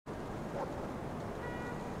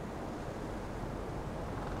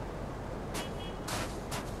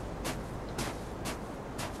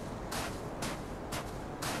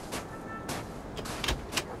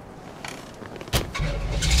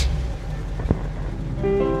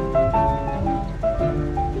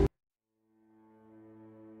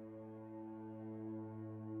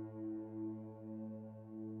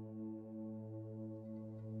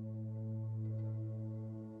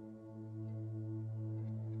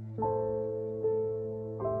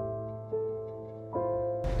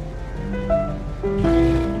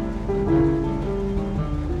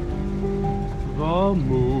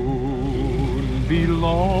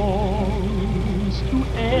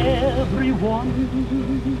everyone.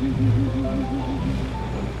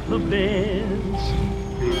 The best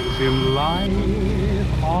things in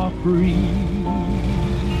life are free.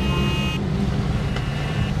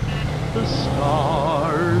 The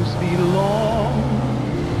stars belong.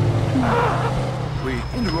 We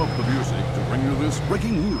interrupt the music to bring you this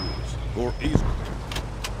breaking news for easy.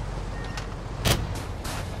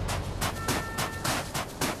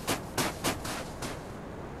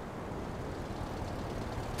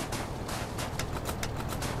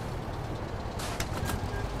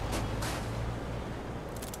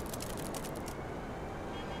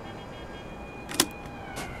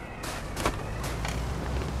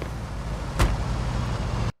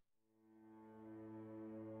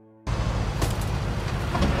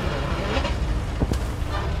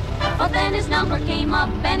 But then his number came up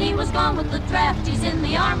and he was gone with the draft. He's in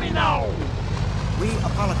the army now. We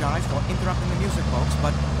apologize for interrupting the music, folks,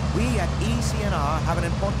 but we at ECNR have an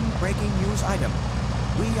important breaking news item.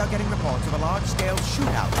 We are getting reports of a large-scale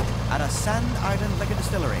shootout at a Sand Island liquor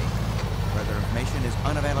distillery. Further information is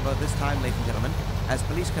unavailable at this time, ladies and gentlemen, as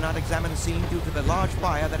police cannot examine the scene due to the large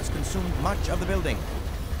fire that has consumed much of the building.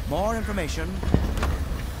 More information...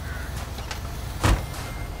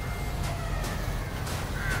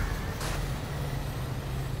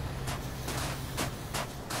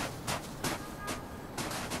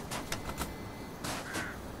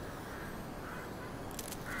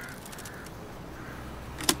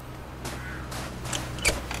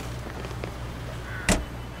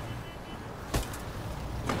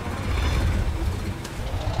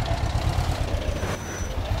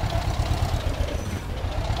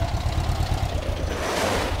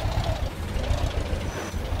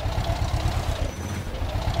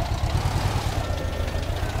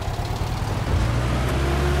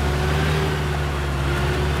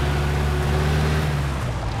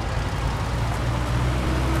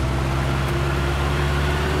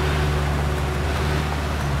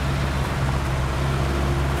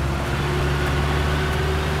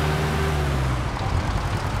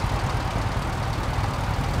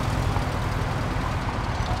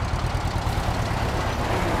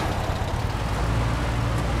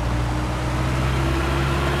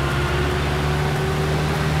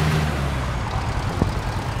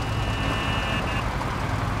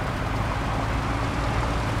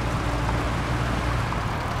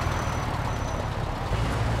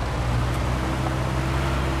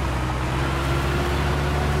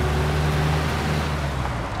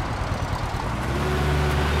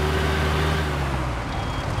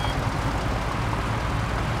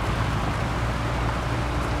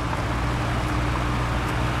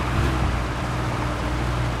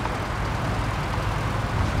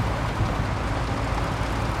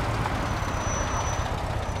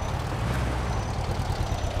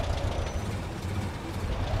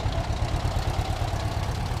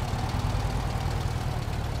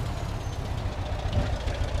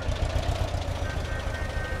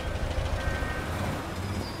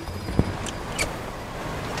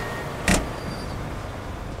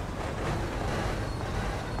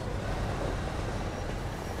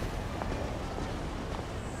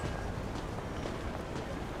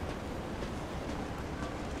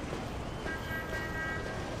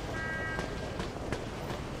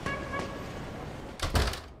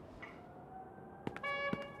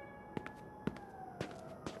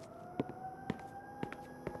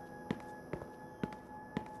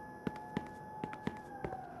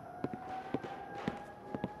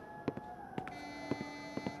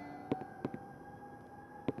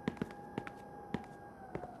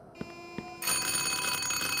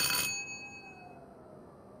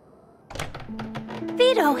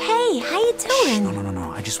 Vito, hey, how you doing?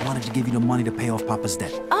 No. I just wanted to give you the money to pay off Papa's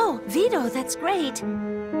debt. Oh, Vito, that's great.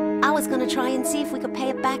 I was gonna try and see if we could pay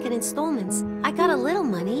it back in installments. I got a little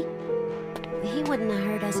money. He wouldn't have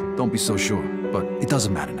hurt us. Don't be so sure, but it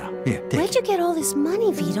doesn't matter now. Here, take Where'd it. you get all this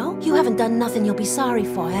money, Vito? You haven't done nothing you'll be sorry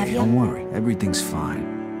for, have Hey, you? don't worry. Everything's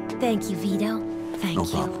fine. Thank you, Vito. Thank No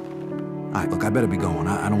you. problem. All right, look, I better be going.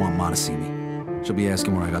 I don't want Ma to see me. She'll be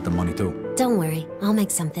asking where I got the money, too. Don't worry, I'll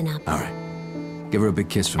make something up. All right. Give her a big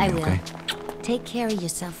kiss from I me, will. okay? Take care of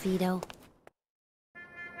yourself, Vito.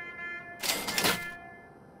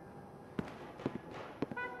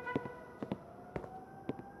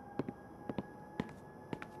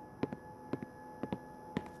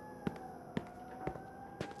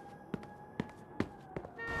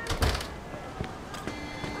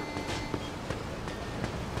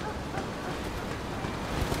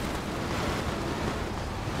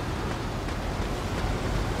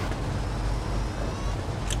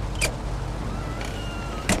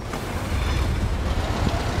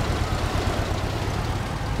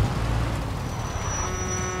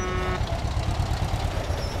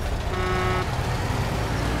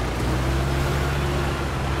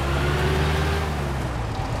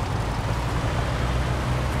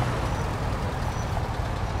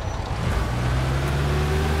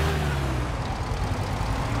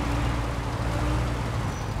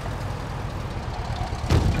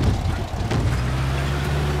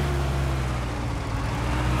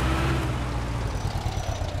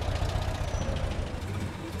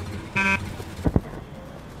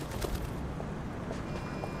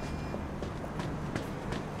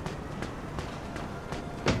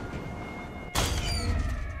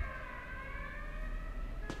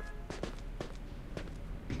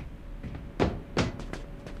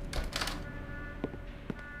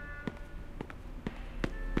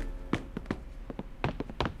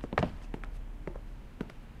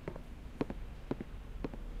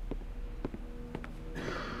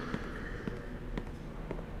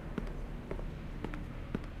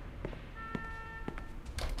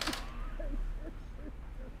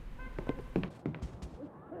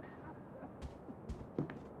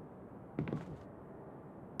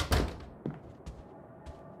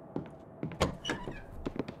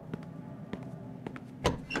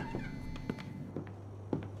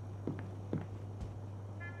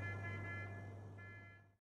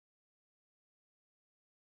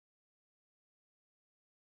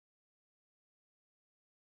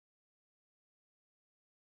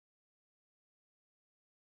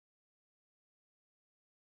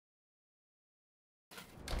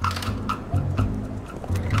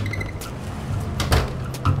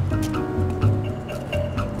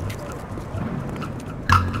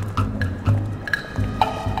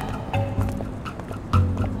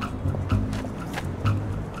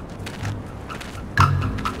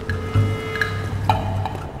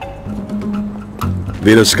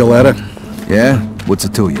 Vita Scaletta? Yeah? What's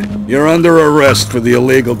it to you? You're under arrest for the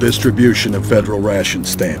illegal distribution of federal ration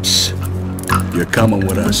stamps. You're coming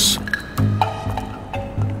with us.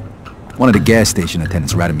 One of the gas station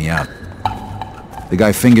attendants ratted me out. The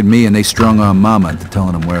guy fingered me and they strung on Mama into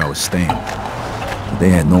telling him where I was staying. But they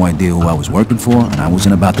had no idea who I was working for, and I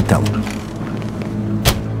wasn't about to tell them.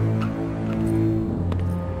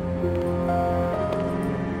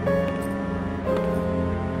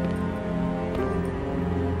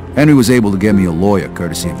 Henry was able to get me a lawyer,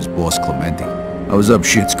 courtesy of his boss, Clemente. I was up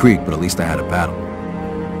Schitt's Creek, but at least I had a battle.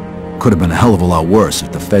 Could have been a hell of a lot worse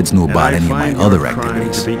if the feds knew about any of my other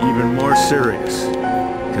activities. To be even more serious,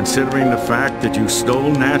 considering the fact that you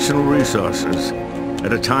stole national resources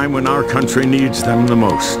at a time when our country needs them the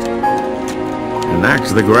most. An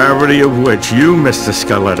act the gravity of which you, Mr.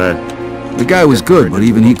 Scaletta... The guy was good, but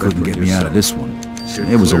even he couldn't get me out of this one.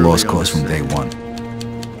 It was a lost cause from day one.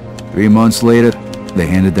 3 months later, they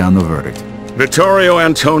handed down the verdict. Vittorio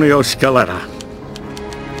Antonio Scaletta,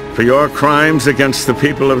 for your crimes against the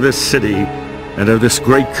people of this city and of this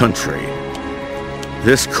great country,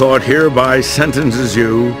 this court hereby sentences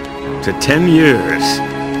you to 10 years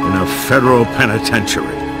in a federal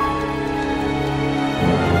penitentiary.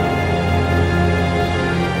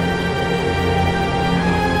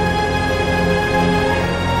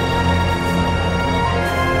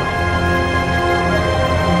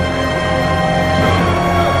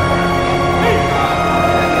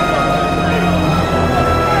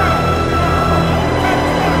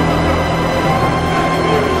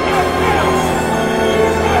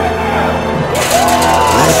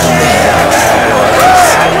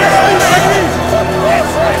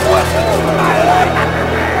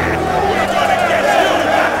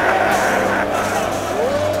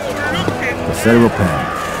 Federal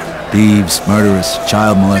pen. Thieves, murderers,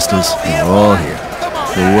 child molesters, they were all here.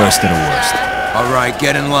 The worst of the worst. All right,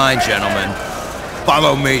 get in line, gentlemen.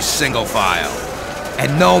 Follow me single file.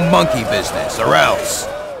 And no monkey business, or else.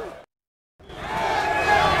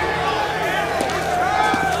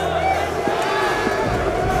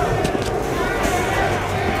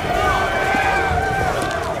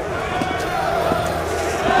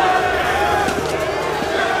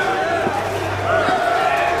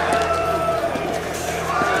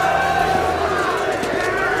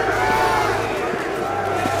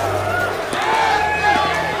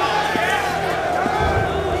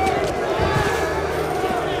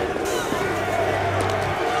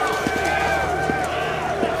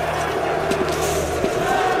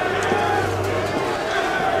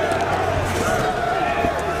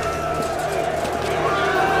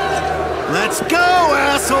 Let's go,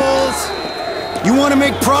 assholes! You want to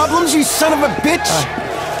make problems, you son of a bitch?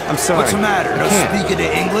 I'm sorry. What's the matter? No speaking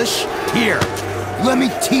to English? Here, let me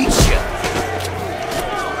teach you.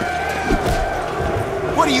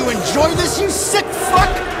 What, do you enjoy this, you sick fuck?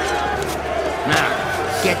 Now,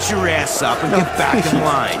 get your ass up and get back in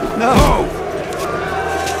line. No.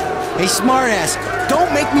 Hey, smartass,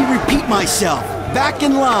 don't make me repeat myself. Back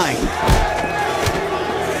in line.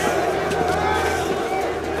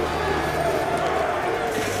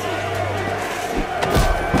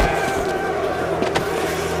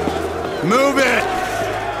 Move it!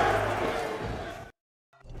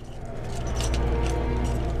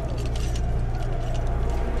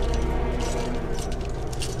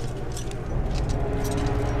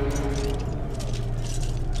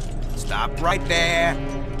 Stop right there.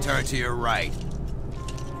 Turn to your right.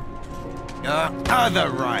 Your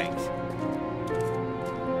other right.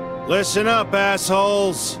 Listen up,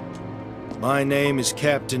 assholes. My name is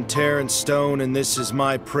Captain Terrence Stone, and this is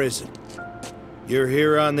my prison. You're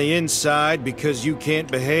here on the inside because you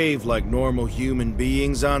can't behave like normal human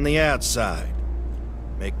beings on the outside.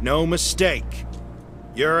 Make no mistake.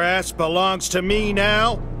 Your ass belongs to me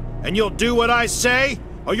now, and you'll do what I say,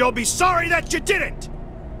 or you'll be sorry that you didn't!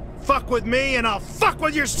 Fuck with me, and I'll fuck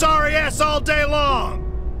with your sorry ass all day long!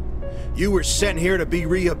 You were sent here to be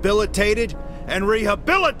rehabilitated, and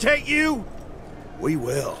rehabilitate you, we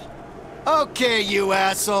will. Okay, you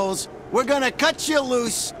assholes. We're gonna cut you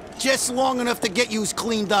loose just long enough to get yous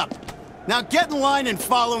cleaned up. Now get in line and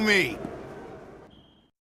follow me.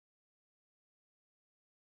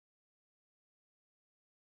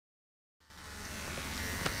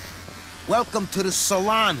 Welcome to the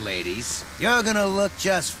salon, ladies. You're gonna look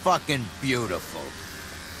just fucking beautiful.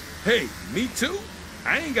 Hey, me too?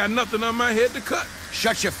 I ain't got nothing on my head to cut.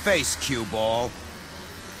 Shut your face, cue ball.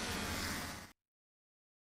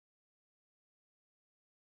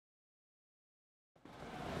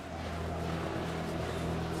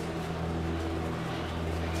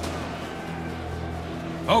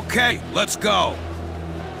 Okay, let's go.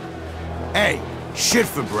 Hey, Shit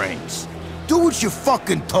for brains. Do what you're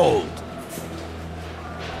fucking told.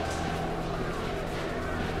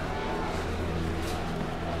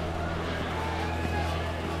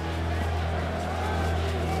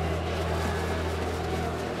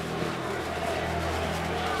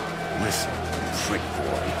 Listen, prick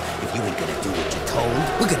boy, if you ain't gonna do what you're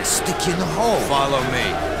told, we're gonna stick you in the hole. Follow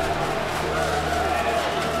me.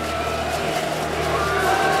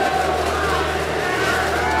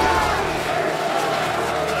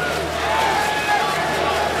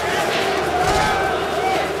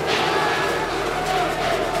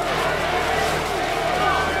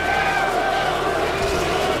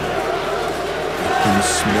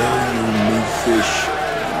 Smell you new fish.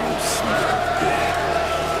 You smell good.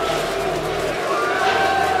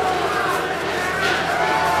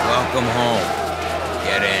 Welcome home.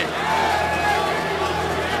 Get in.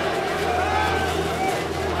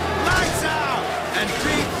 Lights out! And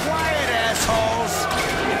be quiet, assholes!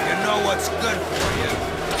 If you know what's good for you.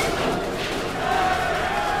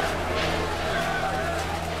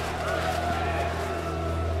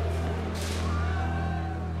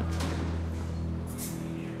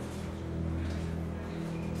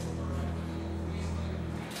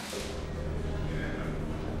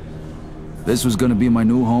 This was gonna be my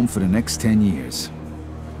new home for the next 10 years.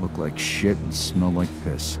 Looked like shit and smelled like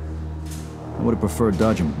piss. I would have preferred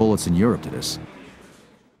dodging bullets in Europe to this.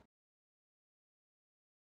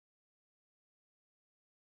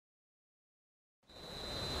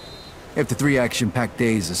 After 3 action-packed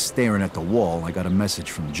days of staring at the wall, I got a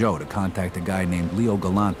message from Joe to contact a guy named Leo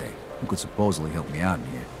Galante, who could supposedly help me out in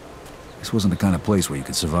here. This wasn't the kind of place where you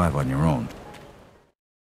could survive on your own.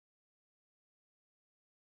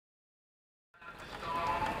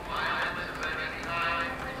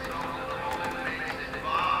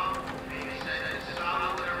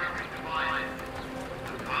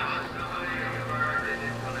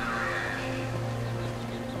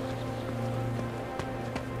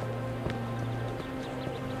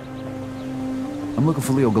 I'm looking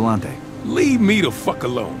for Leo Galante. Leave me the fuck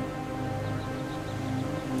alone.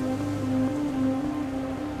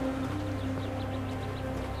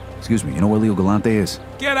 Excuse me, you know where Leo Galante is?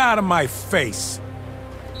 Get out of my face.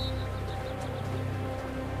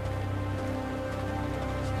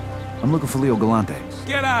 I'm looking for Leo Galante.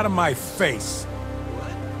 Get out of my face.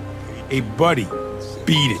 Hey, buddy,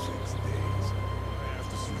 beat it.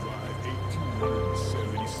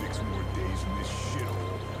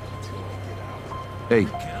 Hey,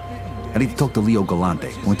 I need to talk to Leo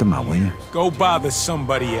Galante. Point him out, will you? Go bother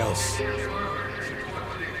somebody else.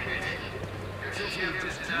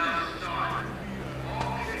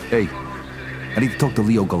 Hey, I need to talk to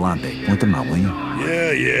Leo Galante. Point him out, will you?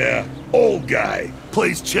 Yeah. Old guy.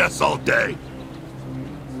 Plays chess all day.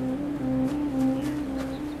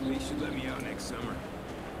 They should let me out next summer.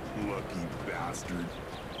 Lucky bastard.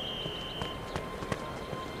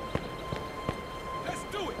 Let's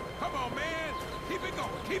do it. Come on, man. Keep it going.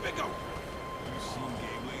 Keep it going. You seen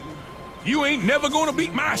game lately? You ain't never gonna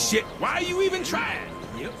beat my shit. Why are you even trying?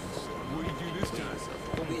 Yep. What do you do this time?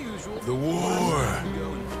 The usual. The war.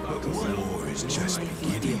 The war is just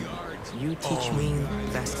beginning. You teach me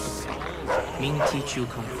basketball. Me teach you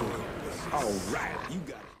kung fu. All right, you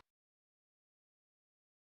got it.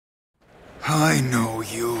 I know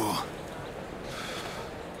you.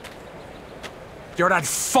 You're that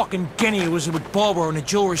fucking guinea who was with Barbara in the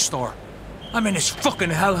jewelry store. I'm in this fucking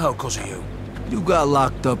hellhole because of you. You got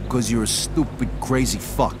locked up because you're a stupid, crazy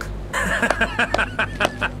fuck.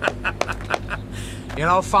 You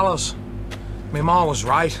know, fellas, my mom was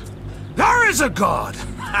right. There is a God!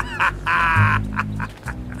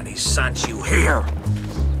 And he sent you here,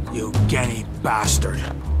 you guinea bastard,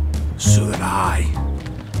 so that I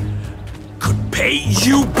could pay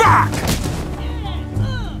you back!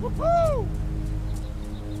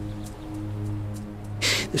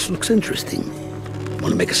 This looks interesting.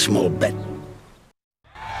 Want to make a small bet?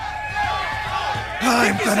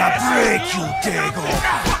 I'm gonna break you, Dago!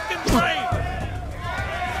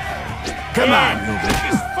 Come on, Ruben.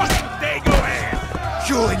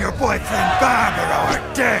 You and your boyfriend Barbara are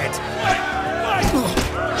dead!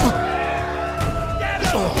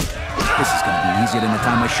 This is gonna be easier than the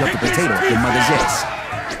time I shoved a potato up your mother's ass.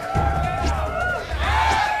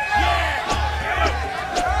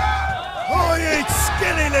 I ain't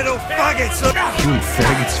skinny little faggots! You eat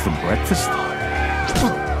faggots for breakfast?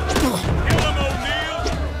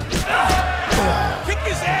 Kick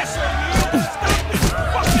his ass, O'Neal! Stop this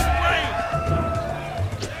fucking rain!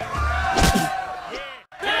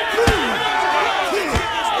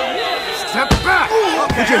 Step back!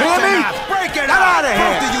 Did you hear me? Break it out of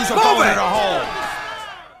here! Move it!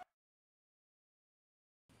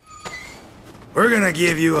 We're gonna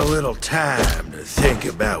give you a little time to think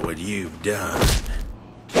about what you've done.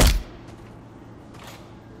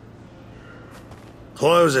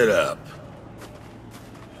 Close it up.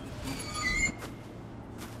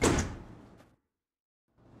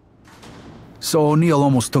 So O'Neill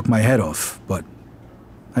almost took my head off, but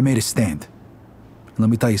I made a stand. And let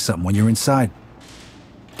me tell you something, when you're inside,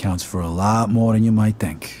 it counts for a lot more than you might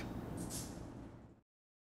think.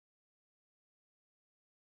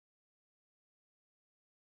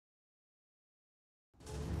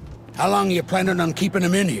 How long are you planning on keeping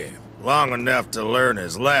him in here? Long enough to learn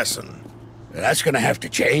his lesson. That's gonna have to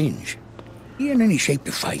change. He in any shape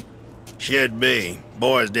to fight? Should be.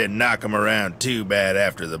 Boys didn't knock him around too bad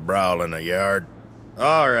after the brawl in the yard.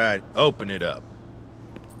 All right, open it up.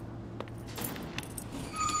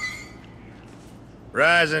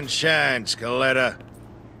 Rise and shine, Scaletta.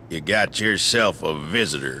 You got yourself a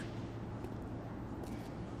visitor.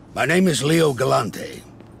 My name is Leo Galante.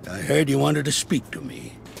 I heard you wanted to speak to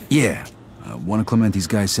me. Yeah. One of Clemente's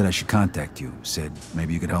guys said I should contact you. Said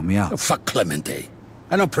maybe you could help me out. Oh, fuck Clemente.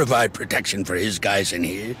 I don't provide protection for his guys in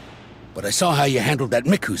here. But I saw how you handled that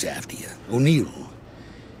Mick who's after you, O'Neill.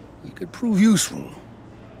 You could prove useful.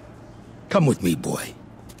 Come with me, boy.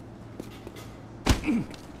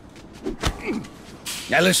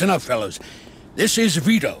 Now listen up, fellas. This is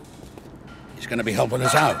Vito. He's gonna be helping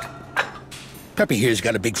us out. Pepe here's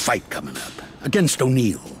got a big fight coming up against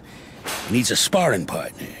O'Neill. He needs a sparring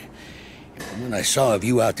partner. And when I saw of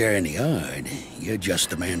you out there in the yard, you're just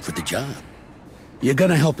the man for the job. You're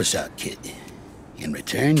gonna help us out, kid. In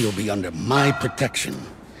return, you'll be under my protection.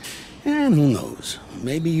 And who knows,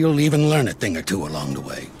 maybe you'll even learn a thing or two along the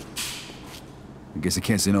way. I guess I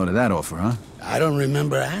can't say no to that offer, huh? I don't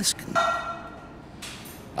remember asking.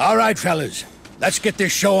 All right, fellas, let's get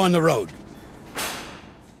this show on the road.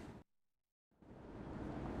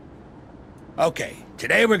 Okay,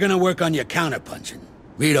 today we're gonna work on your counterpunching.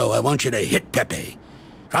 Vito, I want you to hit Pepe.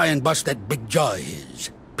 Try and bust that big jaw of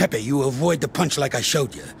his. Pepe, you avoid the punch like I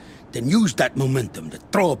showed you. Then use that momentum to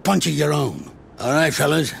throw a punch of your own. All right,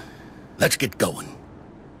 fellas, let's get going.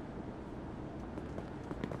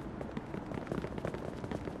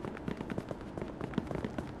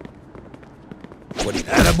 What do you...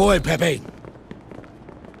 Attaboy, Pepe.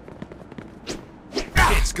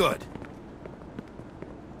 It's good.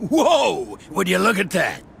 Whoa! Would you look at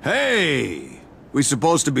that? Hey! We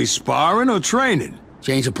supposed to be sparring or training?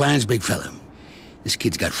 Change of plans, big fella. This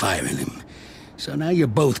kid's got fire in him. So now you're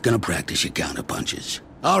both gonna practice your counterpunches.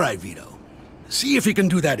 All right, Vito. See if you can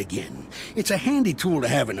do that again. It's a handy tool to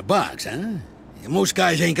have in the box, huh? Most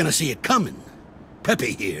guys ain't gonna see it coming.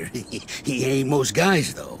 Pepe here, he ain't most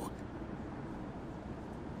guys, though.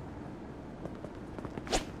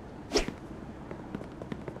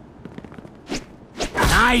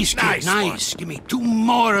 Nice, kid, nice. Give me 2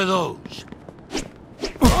 more of those.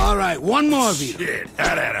 All right, 1 more, Vito. Shit,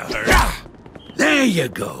 that had to hurt. There you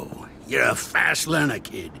go. You're a fast learner,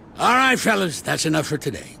 kid. All right, fellas, that's enough for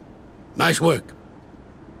today. Nice work.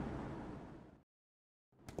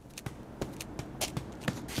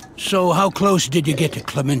 So, how close did you get to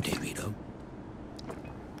Clemente, Vito?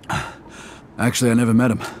 Actually, I never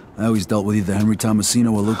met him. I always dealt with either Henry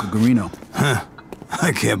Tomasino or Luca Guarino. Huh.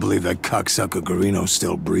 I can't believe that cocksucker Guarino's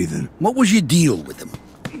still breathing. What was your deal with him?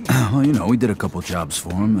 Well, you know, we did a couple jobs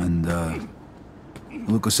for him, and,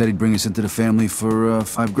 Luca said he'd bring us into the family for,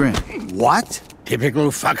 $5,000. What? Typical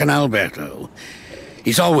fucking Alberto.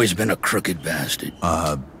 He's always been a crooked bastard.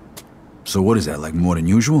 So what is that, like more than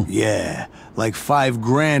usual? Yeah, like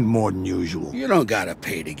 $5,000 more than usual. You don't gotta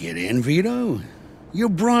pay to get in, Vito. You're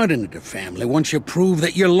brought into the family once you prove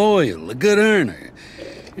that you're loyal, a good earner.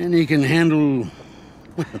 And he can handle,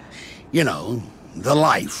 you know, the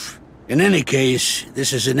life. In any case,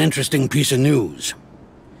 this is an interesting piece of news.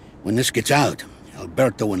 When this gets out,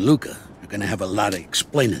 Alberto and Luca are gonna have a lot of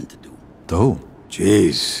explaining to do. To who?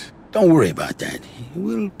 Jeez. Don't worry about that.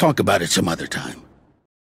 We'll talk about it some other time.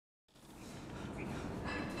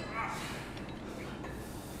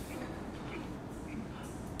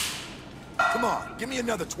 Come on, give me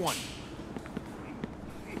another 20.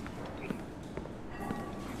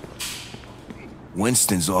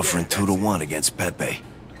 Winston's offering 2-to-1 against Pepe.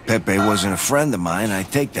 Pepe wasn't a friend of mine,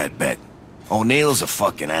 I'd take that bet. O'Neill's a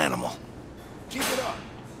fucking animal. Keep it up.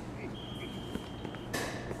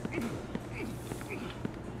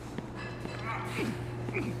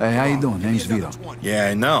 Hey, how you doing? Name's Vito. Yeah,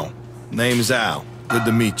 I know. Name's Al. Good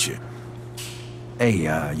to meet you.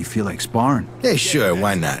 Hey, you feel like sparring? Yeah, sure,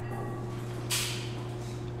 why not?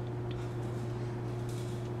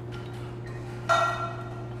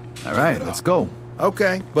 All right, let's go.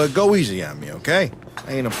 Okay, but go easy on me, okay?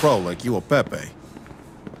 I ain't a pro like you or Pepe.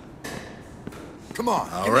 Come on,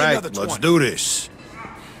 All give me right, another let's 20. do this.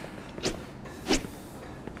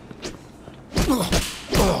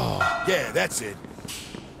 Yeah, that's it.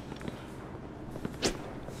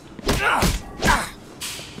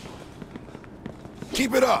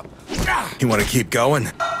 Keep it up. You want to keep going?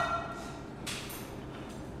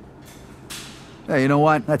 Hey, you know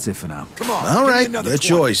what? That's it for now. Come on, All give me right, another your 20.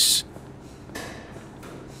 choice.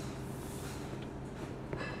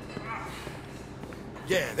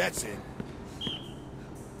 Yeah, that's it.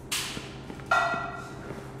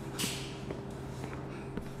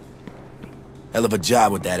 Hell of a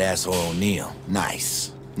job with that asshole O'Neill.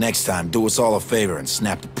 Nice. Next time, do us all a favor and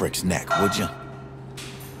snap the prick's neck, would you?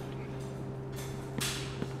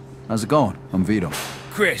 How's it going? I'm Vito.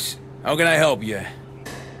 Chris, how can I help you?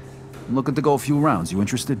 I'm looking to go a few rounds. You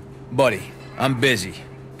interested? Buddy, I'm busy.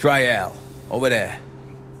 Try Al, over there.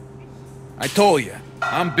 I told you,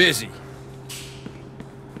 I'm busy.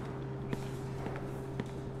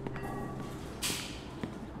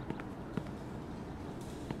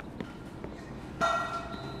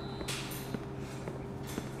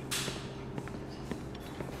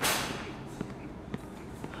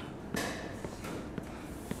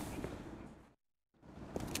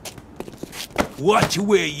 Watch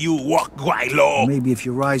where you walk, Guaylo. Maybe if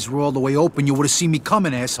your eyes were all the way open, you would have seen me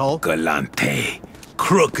coming, asshole. Galante.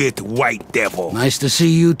 Crooked white devil. Nice to see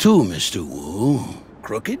you too, Mr. Wu.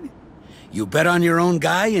 Crooked? You bet on your own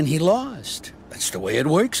guy and he lost. That's the way it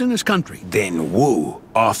works in this country. Then Wu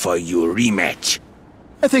offer you a rematch.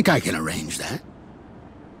 I think I can arrange that.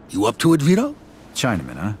 You up to it, Vito?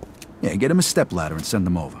 Chinaman, huh? Yeah, get him a stepladder and send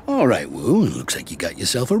him over. All right, Wu. Looks like you got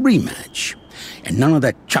yourself a rematch. And none of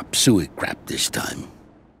that chop suey crap this time.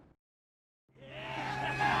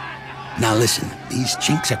 Now listen, these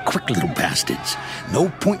chinks are quick little bastards. No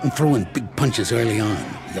point in throwing big punches early on.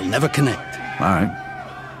 You'll never connect. All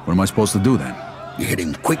right. What am I supposed to do then? You hit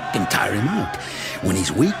him quick and tire him out. When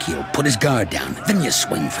he's weak, he'll put his guard down. Then you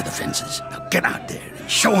swing for the fences. Now get out there and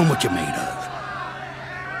show him what you're made of.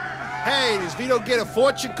 Hey, does Vito get a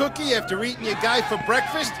fortune cookie after eating your guy for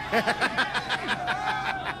breakfast?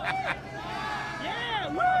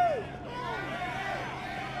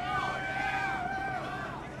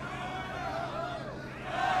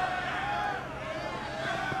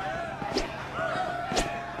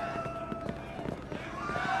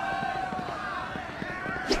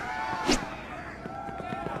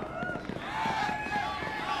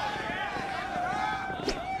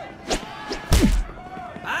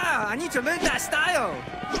 Ah, 你准备打 style，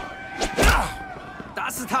 打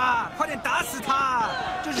死他，快点打死他，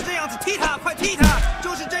就是这样子踢他，快踢他，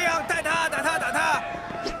就是这样带他，打他，打他。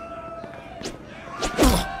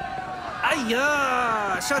哎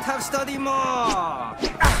呀 ，shut up study more。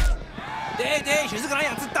对对，就是个那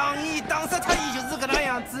样子，当时他也就是个那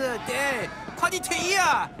样子，对，快点踢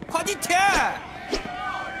呀，快点踢。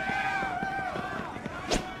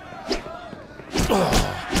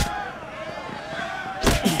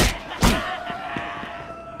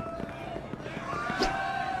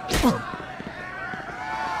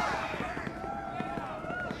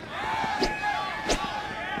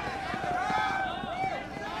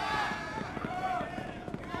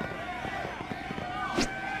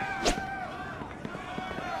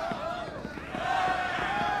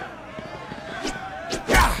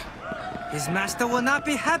His master will not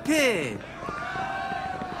be happy.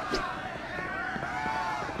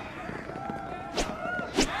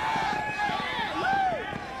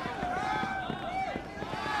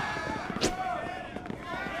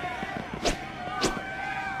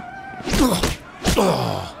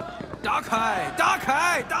打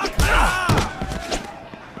开！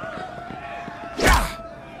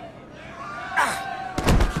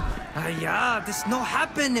哎呀 this not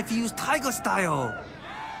happen if you use tiger style.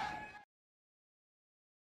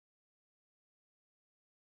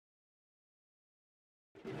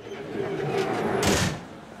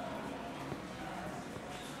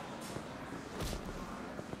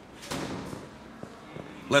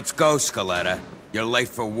 Let's go, Scaletta. You're late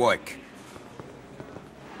for work.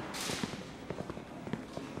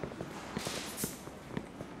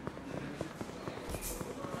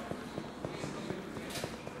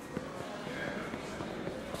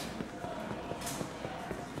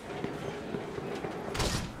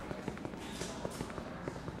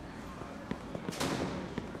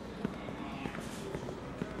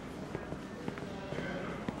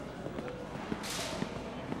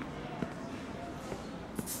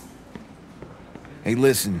 Hey,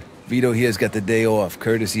 listen. Vito here's got the day off,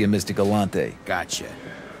 courtesy of Mr. Galante. Gotcha.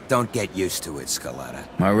 don't get used to it, Scaletta.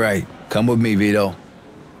 All right, come with me, Vito.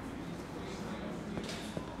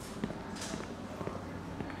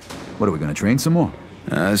 What, are we gonna train some more?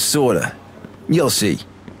 Sorta. You'll see.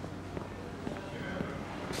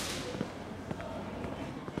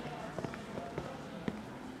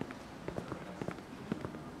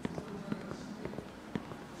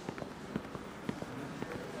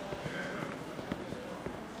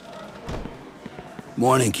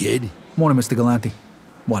 Morning, kid. Morning, Mr. Galante.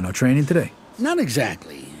 What, no training today? Not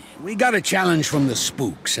exactly. We got a challenge from the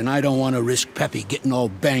spooks, and I don't want to risk Peppy getting all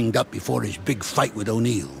banged up before his big fight with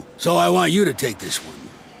O'Neill. So I want you to take this one.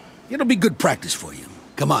 It'll be good practice for you.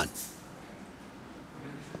 Come on.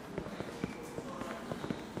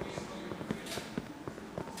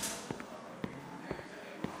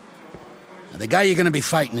 Now, the guy you're gonna be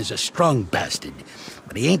fighting is a strong bastard,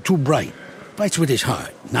 but he ain't too bright. Fights with his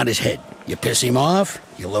heart, not his head. You piss him off,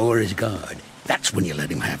 you lower his guard. That's when you let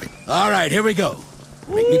him have it. All right, here we go.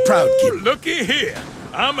 Make me proud, kid. Looky here.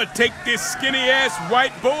 I'ma take this skinny-ass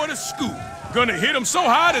white boy to school. Gonna hit him so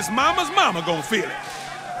hard his mama's mama gonna feel it.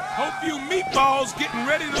 Hope you meatballs getting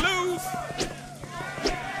ready to lose.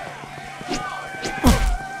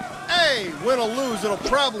 Hey, win or lose, it'll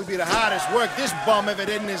probably be the hardest work this bum ever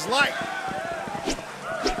did in his life.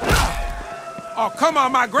 Oh, come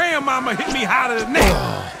on, my grandmama hit me harder than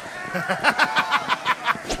that.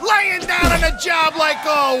 Laying down on the job like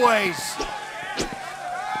always.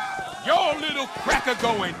 Your little cracker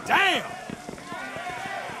going down.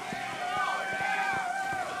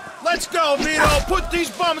 Let's go, Vito. Put these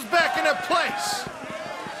bums back in their place.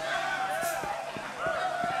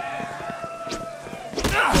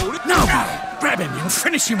 Now, grab him, you'll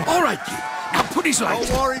finish him. All right, kid. Now put his legs.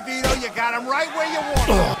 Don't worry, Vito. You got him right where you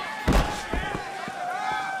want him.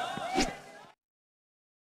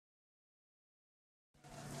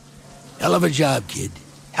 Hell of a job, kid.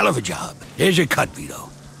 Hell of a job. Here's your cut,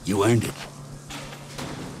 Vito. You earned it.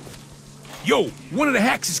 Yo, one of the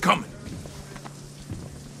hacks is coming.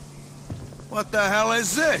 What the hell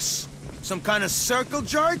is this? Some kind of circle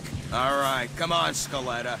jerk? All right, come on,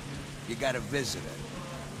 Scaletta. You got a visitor.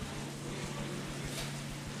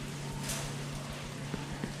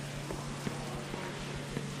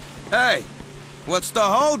 Hey, what's the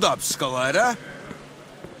holdup, Scaletta?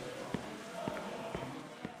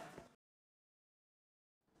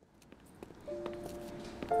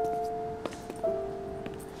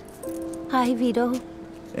 Hi, Vito.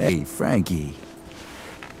 Hey, Frankie.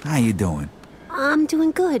 How you doing? I'm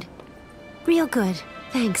doing good. Real good,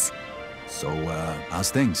 thanks. So, how's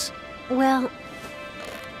things? Well,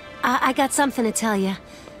 I got something to tell you.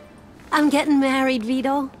 I'm getting married,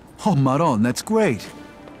 Vito. Oh, Maron, that's great.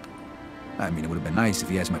 I mean, it would have been nice if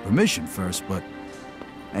he asked my permission first, but...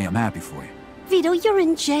 Hey, I'm happy for you. Vito, you're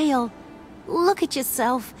in jail. Look at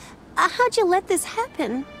yourself. How'd you let this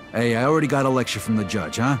happen? Hey, I already got a lecture from the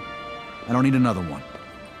judge, huh? I don't need another one.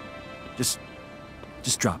 Just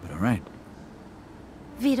drop it, all right?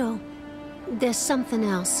 Vito, there's something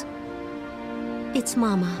else. It's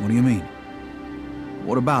Mama. What do you mean?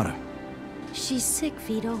 What about her? She's sick,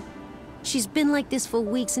 Vito. She's been like this for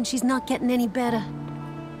weeks and she's not getting any better.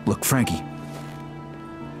 Look, Frankie.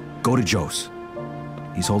 Go to Joe's.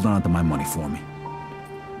 He's holding on to my money for me.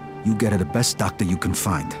 You get her the best doctor you can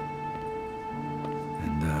find.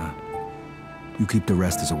 And, you keep the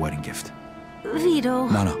rest as a wedding gift. Vito...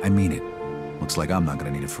 No, I mean it. Looks like I'm not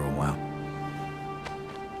gonna need it for a while.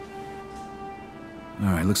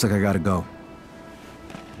 All right, looks like I gotta go.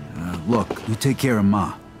 Look, you take care of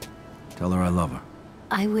Ma. Tell her I love her.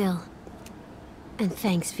 I will. And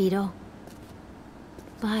thanks, Vito.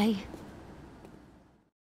 Bye.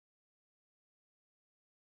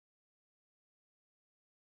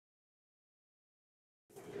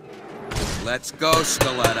 Let's go,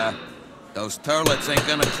 Scaletta. Those turlets ain't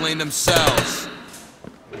gonna clean themselves.